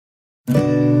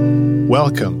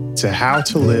Welcome to How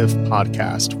to Live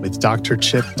podcast with Dr.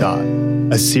 Chip Dodd,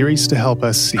 a series to help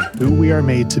us see who we are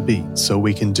made to be so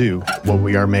we can do what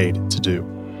we are made to do.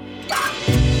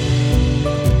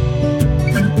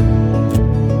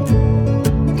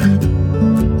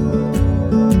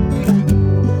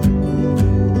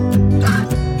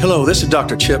 Hello, this is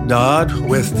Dr. Chip Dodd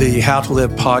with the How to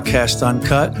Live podcast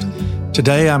Uncut.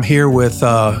 Today I'm here with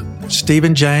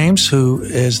Stephen James, who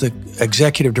is the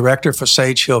Executive Director for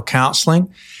Sage Hill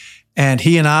Counseling. And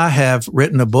he and I have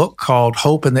written a book called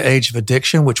Hope in the Age of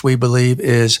Addiction, which we believe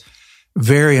is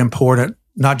very important,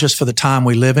 not just for the time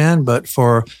we live in, but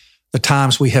for the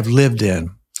times we have lived in.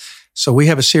 So we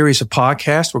have a series of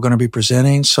podcasts we're going to be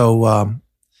presenting. So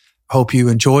hope you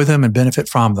enjoy them and benefit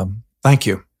from them. Thank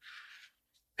you.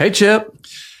 Hey, Chip.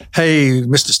 Hey,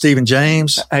 Mr. Stephen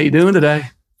James. How you doing today?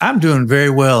 I'm doing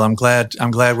very well. I'm glad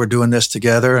we're doing this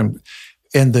together and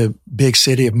in the big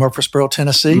city of Murfreesboro,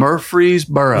 Tennessee.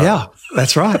 Murfreesboro. Yeah,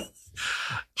 that's right.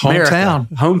 Hometown.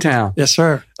 Hometown. Yes,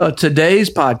 sir. Today's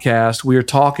podcast, we are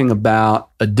talking about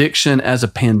addiction as a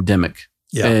pandemic.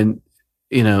 Yeah. And,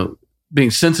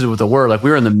 being sensitive with the word, like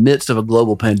we're in the midst of a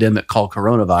global pandemic called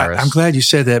coronavirus. I'm glad you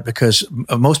said that because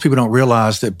most people don't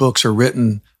realize that books are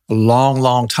written a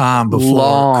long time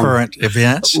before current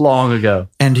events. Long ago.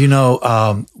 And,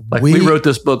 we wrote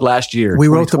this book last year. We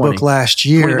wrote the book last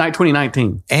year.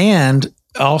 2019. And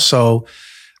also,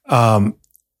 as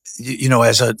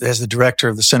the director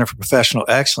of the Center for Professional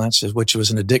Excellence, which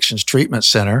was an addictions treatment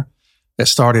center that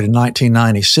started in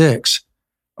 1996,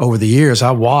 over the years,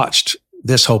 I watched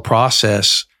this whole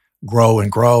process grow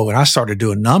and grow. And I started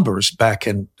doing numbers back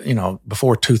in,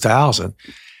 before 2000.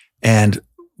 And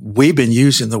we've been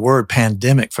using the word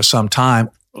pandemic for some time,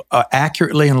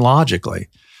 accurately and logically.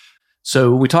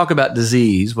 So we talk about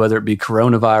disease, whether it be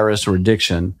coronavirus or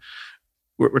addiction,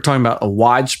 we're talking about a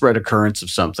widespread occurrence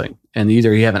of something. And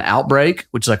either you have an outbreak,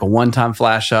 which is like a one-time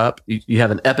flash up, you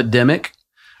have an epidemic,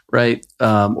 right?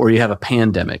 Or you have a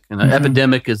pandemic. And an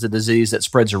epidemic is a disease that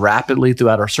spreads rapidly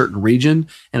throughout a certain region.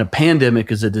 And a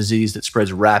pandemic is a disease that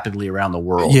spreads rapidly around the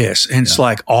world. Yes. And it's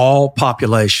like all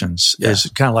populations is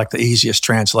kind of like the easiest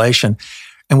translation.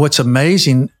 And what's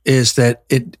amazing is that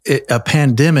a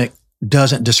pandemic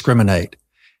doesn't discriminate.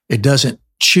 It doesn't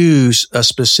choose a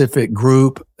specific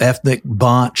group, ethnic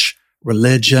bunch,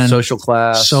 religion, social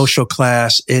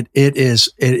class. It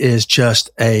is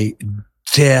just a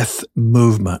death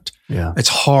movement. Yeah. It's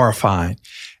horrifying.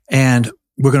 And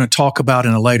we're going to talk about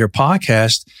in a later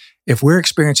podcast, if we're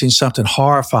experiencing something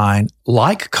horrifying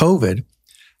like COVID,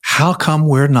 how come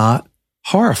we're not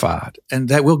horrified? And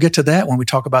that we'll get to that when we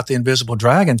talk about the invisible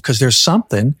dragon, because there's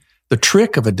something, the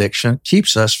trick of addiction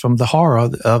keeps us from the horror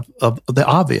of the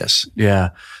obvious. Yeah.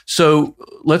 So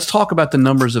let's talk about the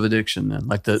numbers of addiction then,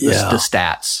 like the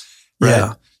stats. Right?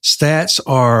 Yeah. Stats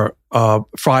are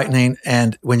frightening.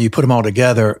 And when you put them all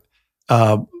together,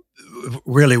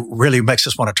 really makes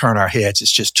us want to turn our heads. It's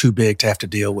just too big to have to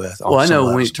deal with. Well, I know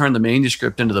when we turned the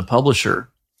manuscript into the publisher,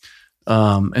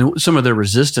 and some of their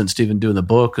resistance to even doing the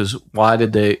book is why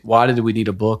did we need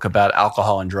a book about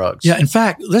alcohol and drugs? Yeah. In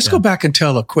fact, let's go back and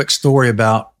tell a quick story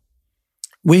about,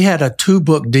 we had a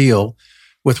 2-book deal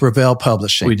with Revell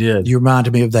Publishing. We did. You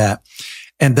reminded me of that.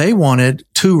 And they wanted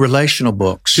 2 relational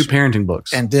books. 2 parenting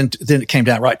books. And then it came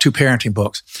down, 2 parenting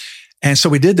books. And so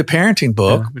we did the parenting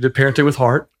book. Yeah, we did Parenting with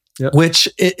Heart. Yep. Which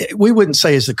we wouldn't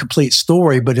say is the complete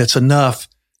story, but it's enough.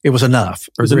 It was enough.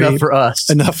 It was enough for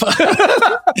us. Enough.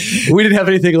 We didn't have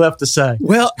anything left to say.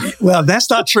 Well, that's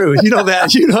not true. You know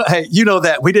that. You know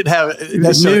that we didn't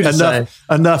have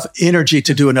enough energy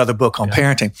to do another book on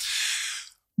parenting.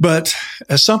 But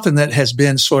as something that has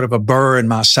been sort of a burr in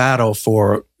my saddle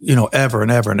for ever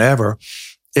and ever and ever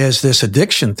is this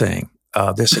addiction thing,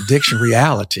 this addiction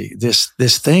reality,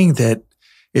 this thing that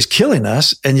is killing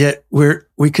us, and yet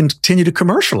we continue to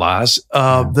commercialize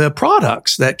the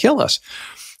products that kill us.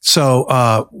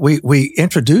 So we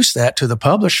introduced that to the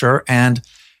publisher, and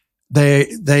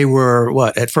they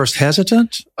were at first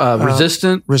hesitant,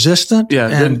 resistant, yeah,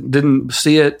 and didn't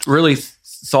see it. Really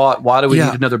thought, why do we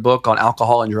need another book on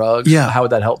alcohol and drugs? Yeah, how would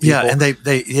that help people? Yeah, and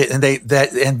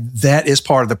that is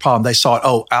part of the problem. They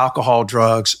saw alcohol,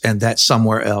 drugs, and that's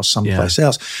somewhere else, someplace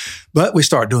else. But we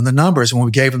started doing the numbers, and when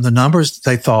we gave them the numbers,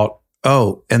 they thought,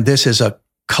 and this is a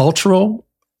cultural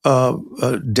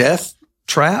death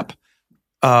trap.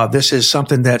 This is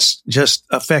something that's just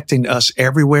affecting us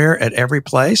everywhere at every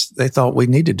place. They thought we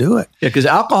need to do it. Yeah, because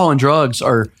alcohol and drugs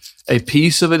are a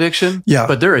piece of addiction,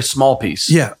 but they're a small piece.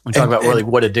 Yeah. We talk about really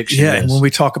what addiction is. And when we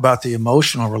talk about the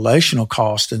emotional, relational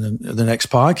cost in the next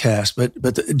podcast,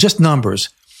 but just numbers.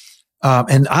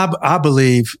 And I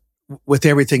believe with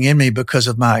everything in me because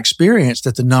of my experience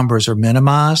that the numbers are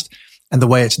minimized, and the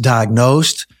way it's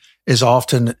diagnosed is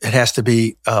often, it has to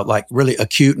be like really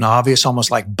acute and obvious,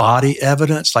 almost like body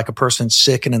evidence, like a person's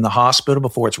sick and in the hospital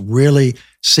before it's really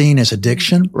seen as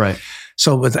addiction. Right.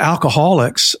 So with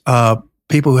alcoholics,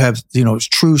 people who have,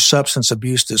 true substance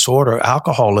abuse disorder,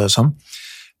 alcoholism,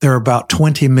 there are about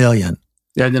 20 million.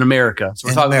 Yeah, in America. So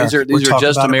these are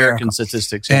just American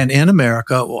statistics. And in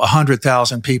America,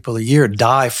 100,000 people a year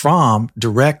die from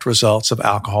direct results of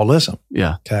alcoholism.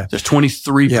 Yeah. Okay. There's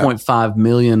 23.5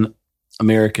 million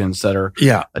Americans that are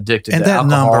addicted and to that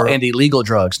alcohol number, and illegal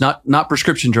drugs, not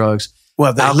prescription drugs.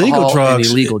 Well, the illegal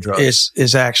drugs, illegal drugs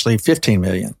is actually 15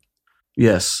 million.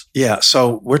 Yes. Yeah.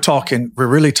 So we're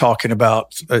really talking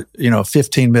about,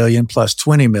 15 million plus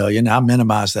 20 million. I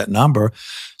minimize that number.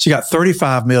 So you got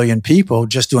 35 million people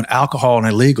just doing alcohol and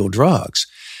illegal drugs.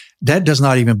 That does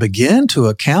not even begin to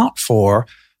account for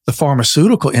the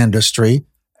pharmaceutical industry,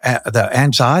 the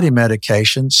anxiety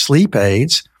medication, sleep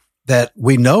aids that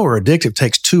we know are addictive. It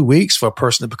takes 2 weeks for a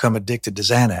person to become addicted to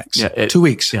Xanax. Yeah, 2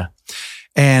 weeks. Yeah.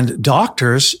 And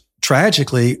doctors,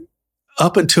 tragically,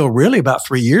 up until really about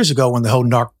 3 years ago when the whole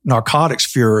narcotics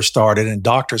furor started and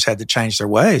doctors had to change their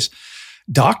ways,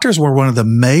 doctors were one of the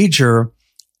major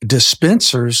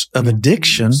dispensers of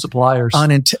addiction. Suppliers. I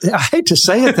hate to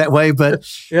say it that way, but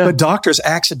but doctors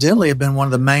accidentally have been one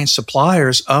of the main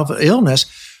suppliers of illness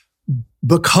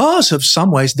because of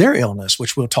some ways their illness,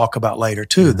 which we'll talk about later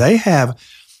too. Yeah. They have,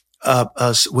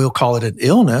 we'll call it an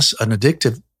illness, an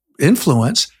addictive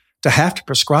influence, to have to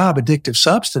prescribe addictive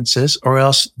substances, or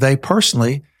else they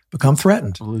personally become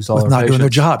threatened with not doing their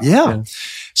job. Yeah.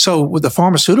 So with the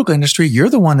pharmaceutical industry, you're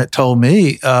the one that told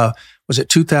me, was it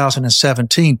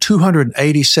 2017,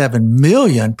 287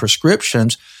 million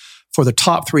prescriptions for the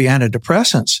top 3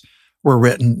 antidepressants were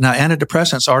written. Now,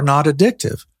 antidepressants are not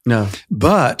addictive. No.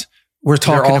 But we're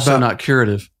talking they're also about not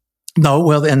curative. No,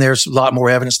 well, and there's a lot more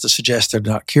evidence to suggest they're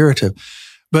not curative.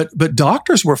 But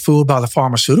doctors were fooled by the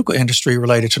pharmaceutical industry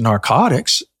related to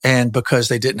narcotics. And because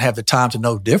they didn't have the time to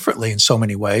know differently in so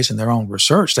many ways in their own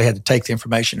research, they had to take the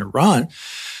information and run.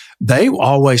 They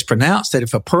always pronounced that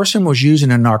if a person was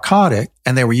using a narcotic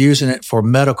and they were using it for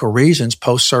medical reasons,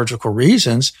 post-surgical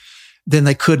reasons, then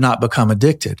they could not become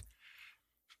addicted.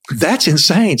 That's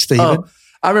insane, Stephen.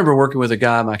 I remember working with a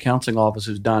guy in my counseling office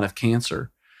who's dying of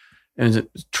cancer. And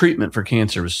his treatment for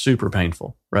cancer was super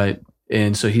painful, right?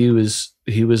 And so he was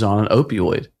on an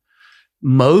opioid.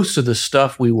 Most of the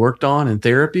stuff we worked on in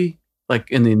therapy, like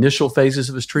in the initial phases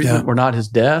of his treatment, were not his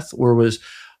death, or was,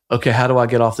 okay, how do I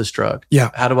get off this drug? Yeah.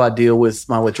 How do I deal with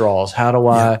my withdrawals? How do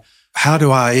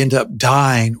I end up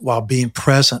dying while being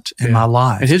present in my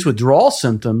life? And his withdrawal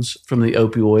symptoms from the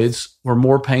opioids were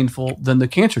more painful than the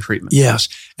cancer treatment. Yes.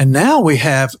 And now we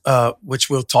have, which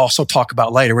we'll also talk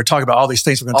about later. We're talking about all these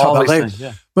things we're going to talk about later.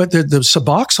 Things, But the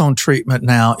Suboxone treatment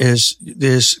now is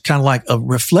kind of like a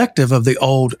reflective of the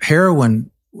old heroin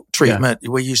treatment. Yeah.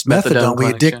 We used methadone. We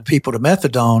addict people to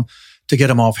methadone to get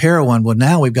them off heroin. Well,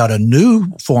 now we've got a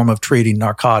new form of treating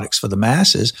narcotics for the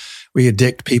masses. We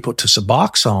addict people to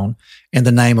Suboxone in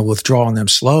the name of withdrawing them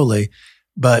slowly.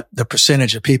 But the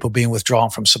percentage of people being withdrawn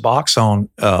from Suboxone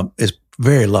is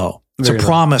very low. It's a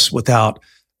promise without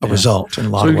a result in a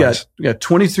lot of ways. We've got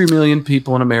 23 million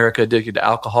people in America addicted to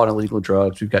alcohol and illegal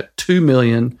drugs. We've got 2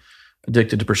 million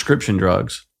addicted to prescription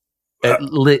drugs. At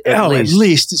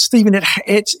least, Stephen,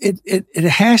 it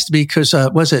has to be because,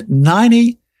 was it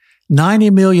 90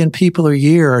 million people a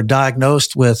year are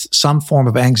diagnosed with some form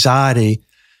of anxiety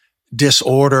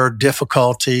disorder,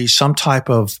 difficulty, some type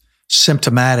of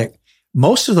symptomatic.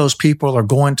 Most of those people are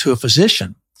going to a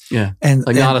physician. Yeah. And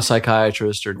not a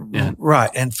psychiatrist right.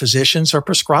 And physicians are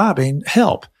prescribing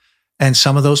help. And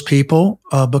some of those people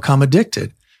become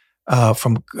addicted.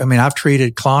 I've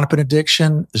treated Klonopin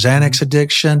addiction, Xanax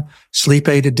addiction, sleep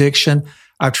aid addiction.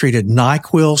 I've treated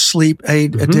NyQuil sleep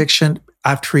aid addiction.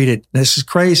 This is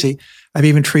crazy, I've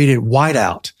even treated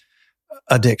whiteout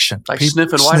addiction. Like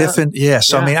sniffing whiteout?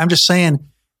 Yes. Yeah. I'm just saying,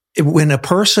 when a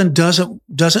person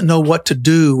doesn't know what to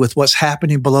do with what's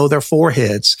happening below their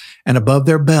foreheads and above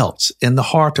their belts in the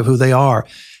heart of who they are,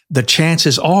 the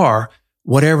chances are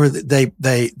whatever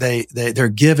they're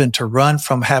given to run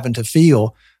from having to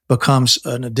feel becomes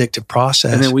an addictive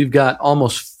process. And then we've got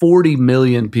almost 40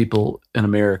 million people in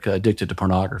America addicted to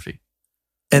pornography.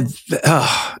 And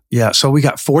so we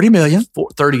got 40 million.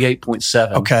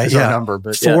 38.7 is our number.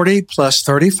 But 40 plus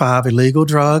 35 illegal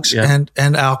drugs and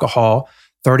alcohol.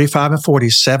 35 and 40,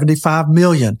 75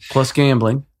 million. Plus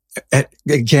gambling.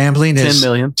 Gambling is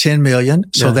 10 million.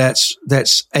 So that's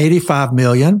 85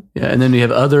 million. Yeah. And then you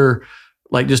have other,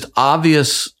 like just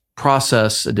obvious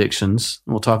process addictions.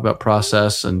 We'll talk about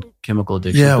process and chemical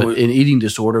addiction. Yeah, but an eating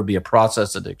disorder would be a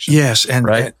process addiction. Yes,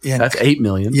 right. And that's 8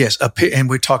 million. Yes, and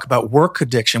we talk about work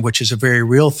addiction, which is a very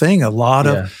real thing. A lot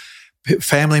of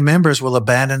family members will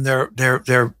abandon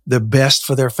their best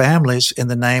for their families in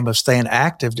the name of staying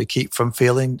active to keep from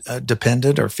feeling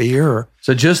dependent or fear.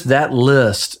 So just that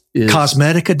list is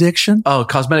cosmetic addiction. Oh,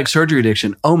 cosmetic surgery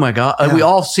addiction. Oh my God. Yeah. We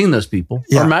all seen those people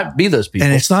or might be those people.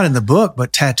 And it's not in the book,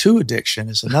 but tattoo addiction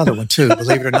is another one too.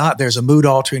 Believe it or not, there's a mood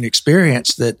altering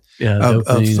experience that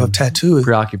of tattoo.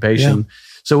 Preoccupation. Yeah.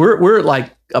 So we're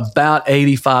like about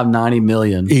 85, 90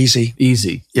 million.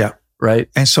 Easy. Yeah. Right.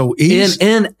 And so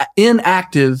in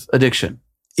active addiction.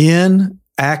 In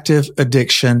active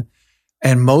addiction.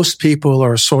 And most people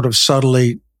are sort of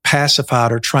subtly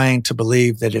pacified or trained to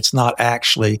believe that it's not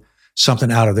actually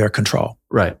something out of their control.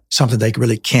 Right. Something they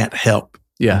really can't help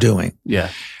doing. Yeah.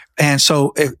 And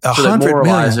so 100 they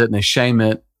moralize it and they shame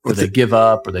it or they give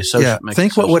up or they social. Yeah.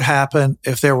 Think what would happen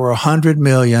if there were 100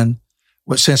 million,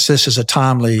 since this is a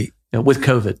timely. With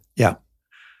COVID. Yeah.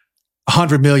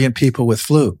 100 million people with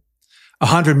flu.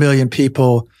 100 million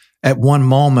people at one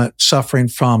moment suffering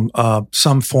from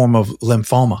some form of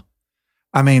lymphoma.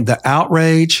 I mean, the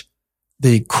outrage,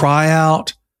 the cry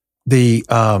out, the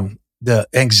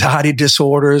anxiety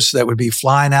disorders that would be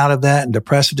flying out of that and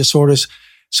depressive disorders.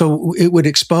 So it would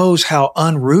expose how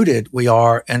unrooted we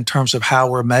are in terms of how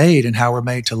we're made and how we're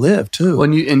made to live too.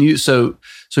 So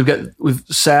we've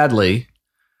sadly,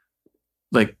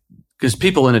 like, because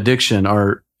people in addiction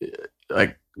are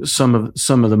like some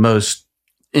of the most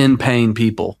in pain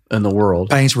people in the world.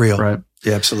 Pain's real. Right.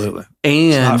 Yeah, absolutely.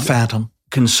 And it's not phantom.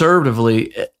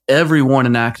 Conservatively, everyone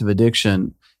in active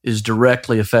addiction is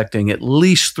directly affecting at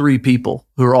least 3 people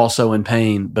who are also in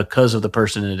pain because of the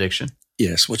person in addiction.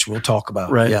 Yes, which we'll talk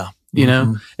about. Right. Yeah. You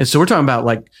know? And so we're talking about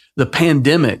like the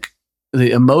pandemic,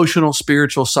 the emotional,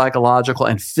 spiritual, psychological,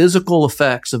 and physical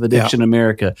effects of addiction in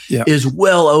America is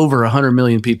well over 100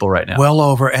 million people right now. Well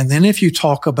over. And then if you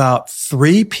talk about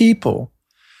 3 people,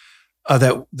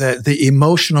 that the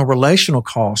emotional relational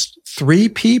cost, 3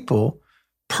 people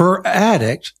per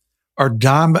addict are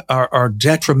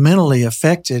detrimentally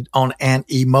affected on an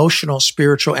emotional,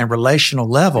 spiritual, and relational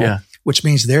level, which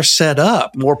means they're set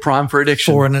up more prime for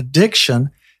addiction. For an addiction,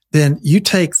 then you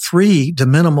take 3, the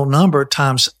minimal number,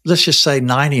 times, let's just say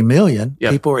 90 million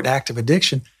people are in active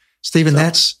addiction. Stephen,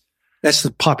 that's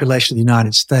the population of the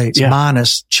United States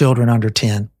minus children under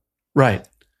 10. Right.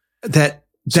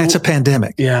 That's a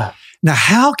pandemic. Yeah. Now,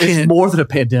 how can it's more than a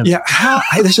pandemic? Yeah,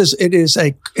 it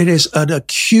is an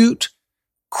acute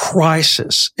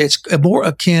crisis. It's more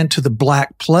akin to the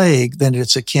Black Plague than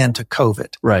it's akin to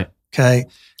COVID. Right. Okay.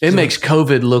 It makes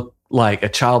COVID look like a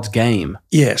child's game.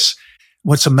 Yes.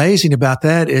 What's amazing about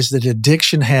that is that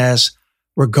addiction has,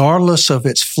 regardless of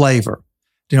its flavor,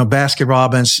 Baskin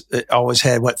Robbins always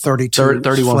had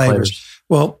 31 flavors.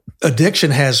 Well,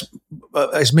 addiction has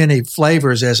as many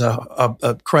flavors as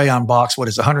a crayon box. What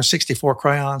is it, 164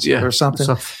 crayons or something?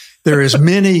 There is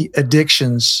many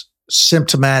addictions,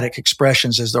 symptomatic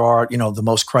expressions as there are, the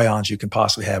most crayons you can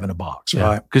possibly have in a box,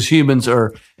 right? Because humans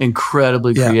are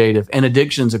incredibly creative and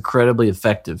addiction's incredibly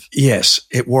effective. Yes,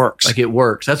 it works. Like it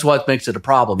works. That's what makes it a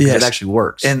problem. Because it actually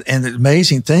works. And the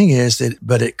amazing thing is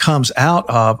but it comes out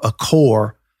of a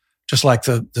core. Just like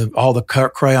all the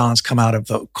crayons come out of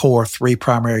the core 3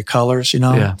 primary colors,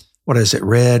 Yeah. What is it?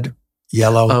 Red,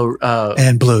 yellow,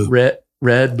 and blue.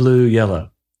 Red, blue,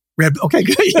 yellow. Red. Okay,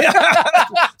 good. Yeah.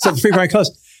 So the 3 primary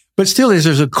colors. But still,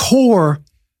 there's a core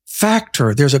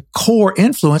factor. There's a core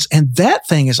influence. And that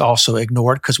thing is also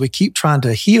ignored because we keep trying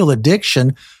to heal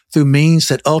addiction through means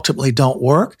that ultimately don't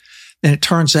work. And it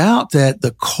turns out that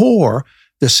the core,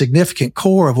 the significant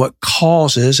core of what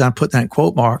causes, I'm putting that in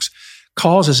quote marks,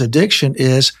 causes addiction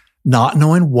is not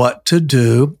knowing what to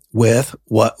do with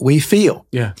what we feel.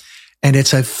 Yeah. And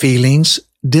it's a feelings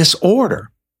disorder.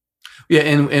 Yeah.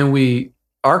 And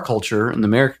our culture and the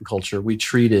American culture, we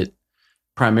treat it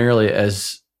primarily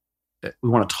as, we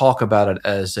want to talk about it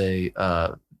as a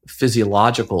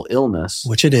physiological illness.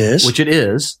 Which it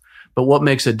is. But what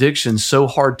makes addiction so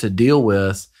hard to deal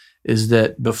with is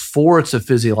that before it's a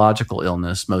physiological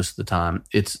illness, most of the time,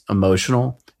 it's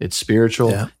emotional, it's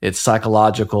spiritual, it's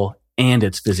psychological, and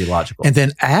it's physiological. And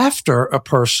then after a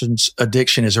person's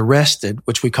addiction is arrested,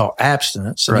 which we call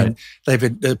abstinence, I mean,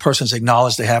 the person's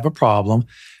acknowledged they have a problem.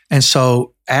 And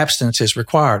so abstinence is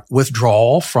required,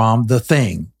 withdrawal from the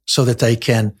thing so that they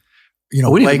can, we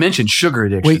didn't even mention sugar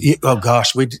addiction.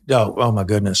 Oh my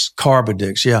goodness, carb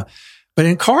addiction. Yeah. But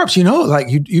in carbs,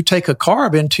 like you take a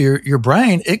carb into your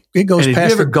brain, it goes and past. Have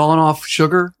you ever gone off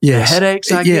sugar? Yes. The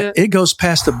headaches I get? It goes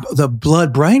past the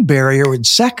blood-brain barrier in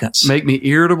seconds. Make me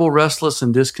irritable, restless,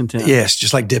 and discontent. Yes,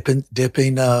 just like dipping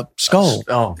skull.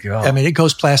 Oh, God. I mean, it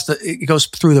goes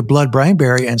through the blood-brain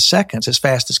barrier in seconds as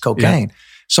fast as cocaine. Yeah.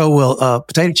 So will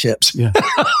potato chips. Yeah.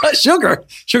 sugar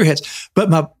hits.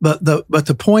 But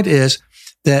the point is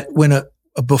that when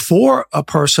before a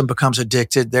person becomes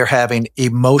addicted, they're having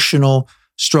emotional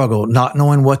struggle, not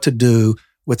knowing what to do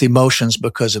with emotions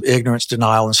because of ignorance,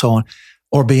 denial, and so on,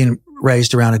 or being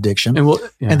raised around addiction.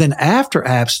 And then after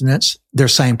abstinence, their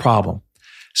same problem.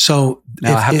 So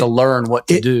now I have to learn what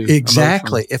to do.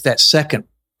 Exactly. If that second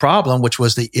problem, which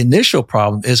was the initial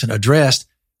problem, isn't addressed,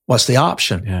 what's the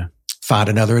option? Yeah. Find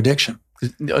another addiction.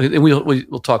 And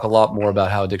we'll talk a lot more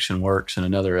about how addiction works in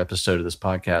another episode of this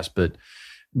podcast, but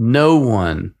no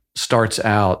one starts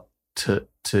out to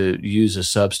use a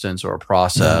substance or a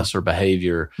process or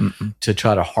behavior to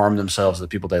try to harm themselves or the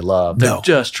people they love. They're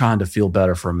just trying to feel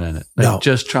better for a minute. They're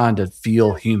just trying to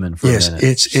feel human for a minute.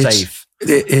 It's safe.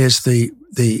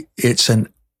 It's an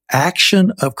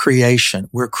action of creation.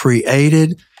 We're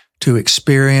created to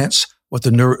experience what the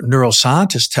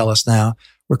neuroscientists tell us now.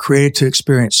 We're created to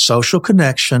experience social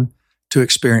connection, to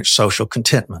experience social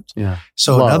contentment. Yeah.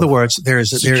 So love. In other words,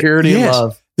 security and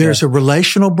love. There's a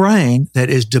relational brain that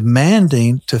is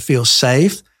demanding to feel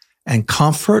safe and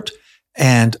comfort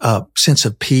and a sense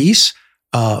of peace,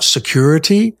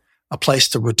 security, a place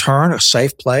to return, a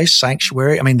safe place,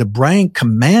 sanctuary. I mean, the brain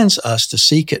commands us to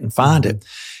seek it and find it.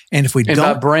 And if we don't,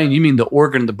 by brain, you mean the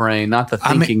organ of the brain, not the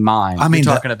thinking mind. I mean,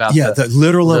 you're talking about the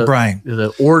literal brain,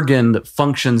 the organ that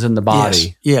functions in the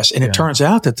body. Yes. And it turns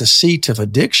out that the seat of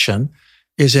addiction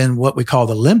is in what we call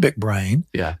the limbic brain,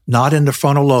 not in the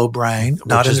frontal lobe brain,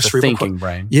 not in the cerebral thinking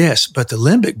brain. Yes, but the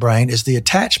limbic brain is the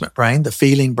attachment brain, the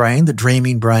feeling brain, the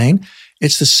dreaming brain.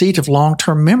 It's the seat of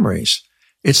long-term memories.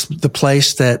 It's the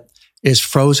place that is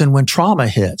frozen when trauma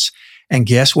hits. And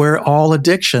guess where all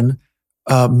addiction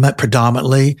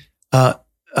predominantly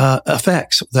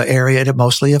affects, the area it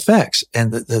mostly affects.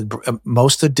 And the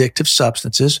most addictive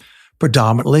substances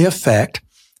predominantly affect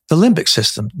the limbic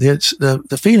system,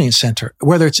 the feeling center,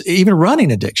 whether it's even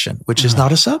running addiction, which is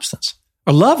not a substance,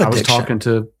 or love addiction. I was talking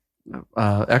to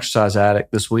exercise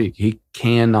addict this week. He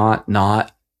cannot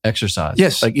not exercise.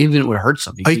 Yes. Like even when it hurts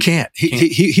him. He can't.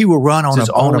 He will run on it's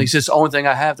the only thing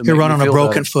I have to make he'll run on a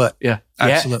broken better. foot. Yeah.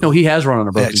 Absolutely. No, he has run on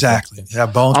a broken foot. Exactly. Yeah,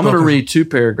 bones I'm going to read 2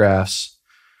 paragraphs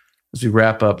as we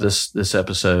wrap up this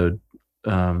episode,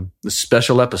 this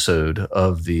special episode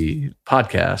of the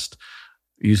podcast,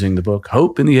 using the book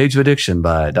Hope in the Age of Addiction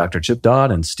by Dr. Chip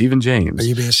Dodd and Stephen James. Are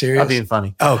you being serious? I'm being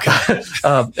funny. Oh, okay.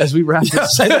 As we wrap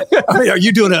this, I mean, are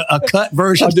you doing a cut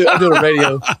version? I'm doing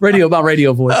my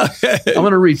radio voice. Okay. I'm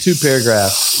going to read 2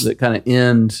 paragraphs that kind of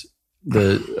end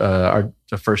the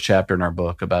first chapter in our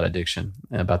book about addiction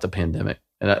and about the pandemic.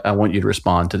 And I want you to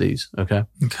respond to these. Okay.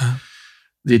 Okay.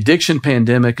 The addiction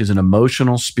pandemic is an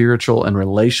emotional, spiritual, and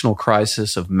relational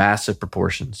crisis of massive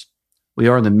proportions. We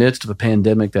are in the midst of a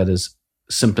pandemic that is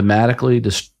symptomatically,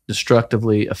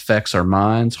 destructively affects our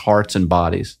minds, hearts, and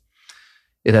bodies.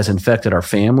 It has infected our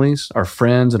families, our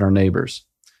friends, and our neighbors.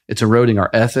 It's eroding our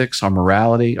ethics, our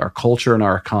morality, our culture, and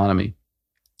our economy.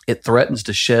 It threatens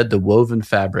to shed the woven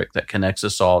fabric that connects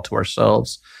us all to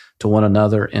ourselves, to one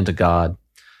another, and to God.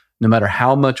 No matter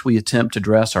how much we attempt to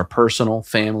address our personal,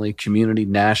 family, community,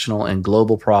 national, and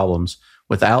global problems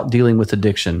without dealing with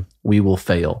addiction, we will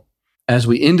fail. As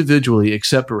we individually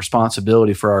accept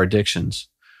responsibility for our addictions,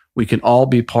 we can all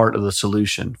be part of the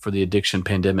solution for the addiction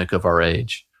pandemic of our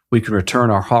age. We can return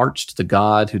our hearts to the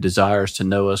God who desires to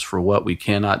know us for what we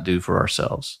cannot do for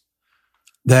ourselves.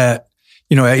 That,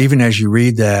 even as you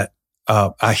read that,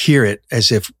 I hear it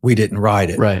as if we didn't write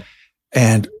it. Right.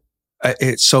 And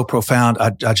it's so profound.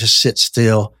 I just sit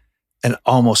still and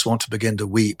almost want to begin to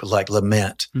weep, like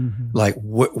lament, like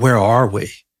where are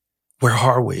we? Where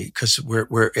are we? Because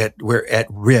we're at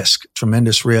risk,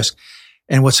 tremendous risk.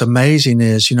 And what's amazing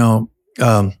is,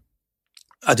 I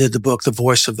did the book, The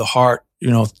Voice of the Heart,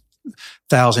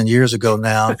 1,000 years ago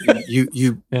now.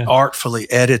 You artfully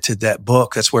edited that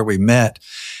book. That's where we met.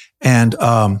 And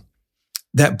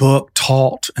that book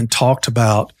talked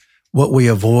about what we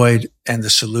avoid and the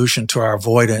solution to our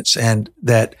avoidance, and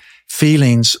that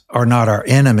feelings are not our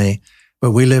enemy,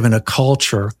 but we live in a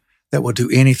culture that will do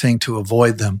anything to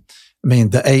avoid them. I mean,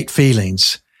 the 8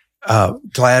 feelings,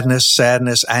 gladness,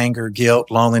 sadness, anger,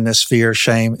 guilt, loneliness, fear,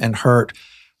 shame, and hurt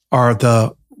are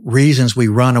the reasons we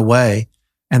run away.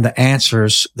 And the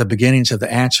answers, the beginnings of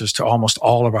the answers to almost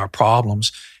all of our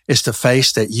problems is to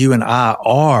face that you and I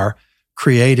are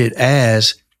created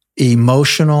as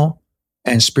emotional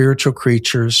and spiritual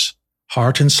creatures,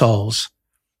 heart and souls,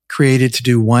 created to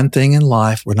do one thing in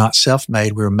life. We're not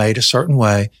self-made. We were made a certain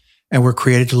way, and we're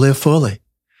created to live fully.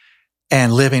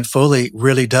 And living fully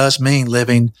really does mean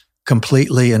living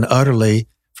completely and utterly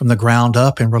from the ground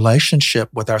up in relationship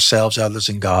with ourselves, others,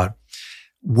 and God.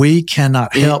 We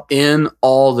cannot help. In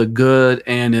all the good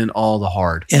and in all the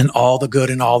hard. In all the good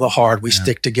and all the hard, we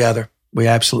stick together. We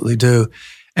absolutely do.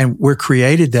 And we're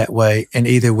created that way. And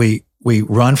either we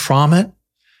run from it,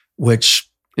 which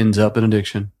ends up in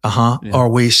addiction. Or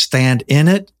we stand in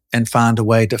it and find a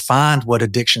way to find what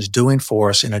addiction is doing for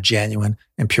us in a genuine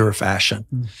and pure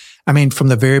fashion. I mean, from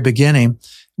the very beginning,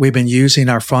 we've been using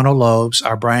our frontal lobes,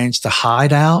 our brains, to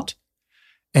hide out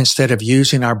instead of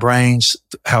using our brains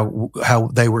how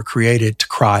they were created to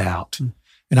cry out.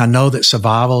 And I know that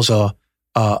survival's a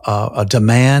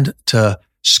demand to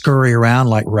scurry around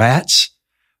like rats,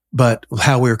 but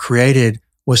how we were created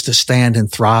was to stand and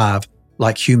thrive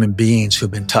like human beings who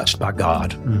have been touched by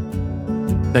God.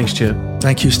 Thanks, Chip.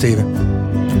 Thank you, Stephen.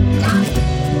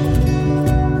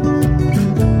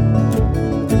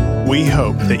 We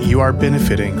hope that you are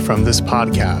benefiting from this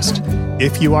podcast.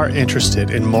 If you are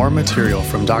interested in more material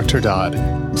from Dr. Dodd,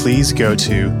 please go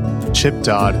to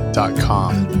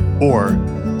chipdodd.com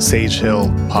or Sage Hill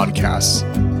Podcasts.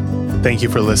 Thank you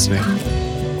for listening.